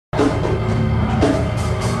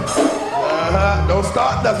Don't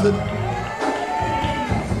start nothing.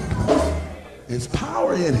 There's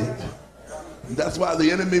power in it. And that's why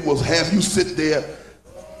the enemy will have you sit there.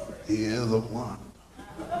 Here's a one.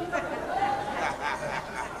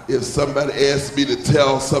 If somebody asks me to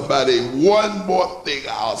tell somebody one more thing,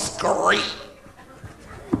 I'll scream.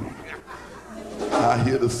 I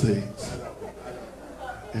hear the saints.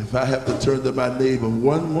 If I have to turn to my neighbor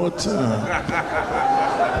one more time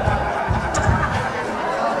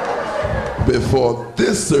before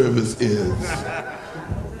this service ends,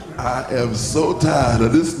 I am so tired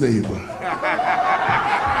of this neighbor.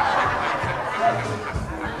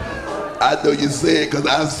 I know you say it because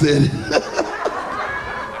I said it.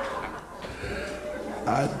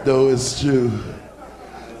 I know it's true.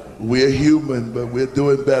 We're human, but we're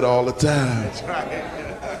doing better all the time.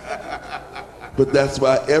 But that's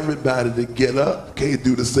why everybody that get up can't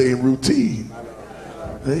do the same routine.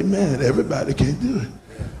 Amen. Everybody can't do it.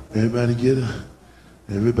 Everybody get up.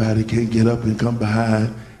 Everybody can't get up and come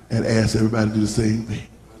behind and ask everybody to do the same thing.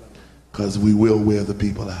 Because we will wear the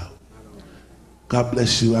people out. God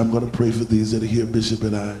bless you. I'm going to pray for these that are here, Bishop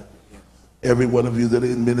and I. Every one of you that are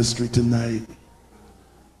in ministry tonight.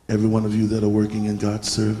 Every one of you that are working in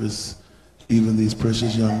God's service. Even these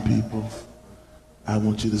precious young people. I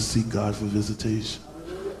want you to seek God for visitation.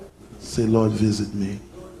 Say, Lord, visit me.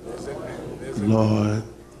 Lord,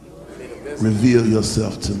 reveal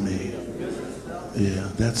yourself to me. Yeah,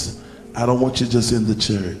 I don't want you just in the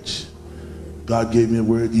church. God gave me a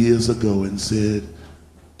word years ago and said,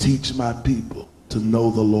 teach my people to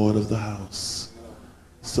know the Lord of the house.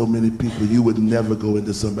 So many people, you would never go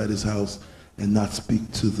into somebody's house and not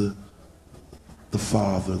speak to the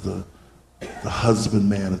father, the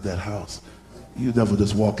husbandman of that house. You never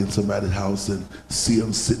just walk in somebody's house and see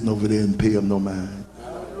them sitting over there and pay them no mind.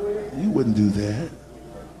 You wouldn't do that.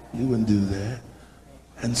 You wouldn't do that.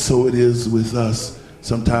 And so it is with us.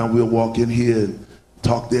 Sometimes we'll walk in here and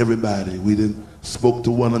talk to everybody. We didn't spoke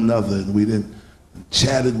to one another, and we didn't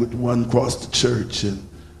chatted with one across the church, and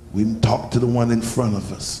we didn't talk to the one in front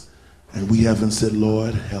of us. And we haven't said,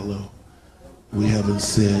 Lord, hello. We haven't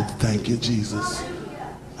said, thank you, Jesus.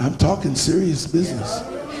 I'm talking serious business.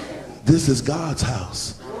 This is God's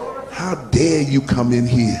house. How dare you come in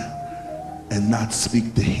here and not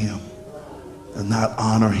speak to him, and not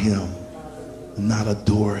honor him, and not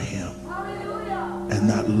adore him, and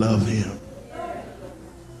not love him.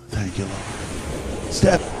 Thank you, Lord.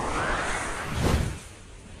 Step.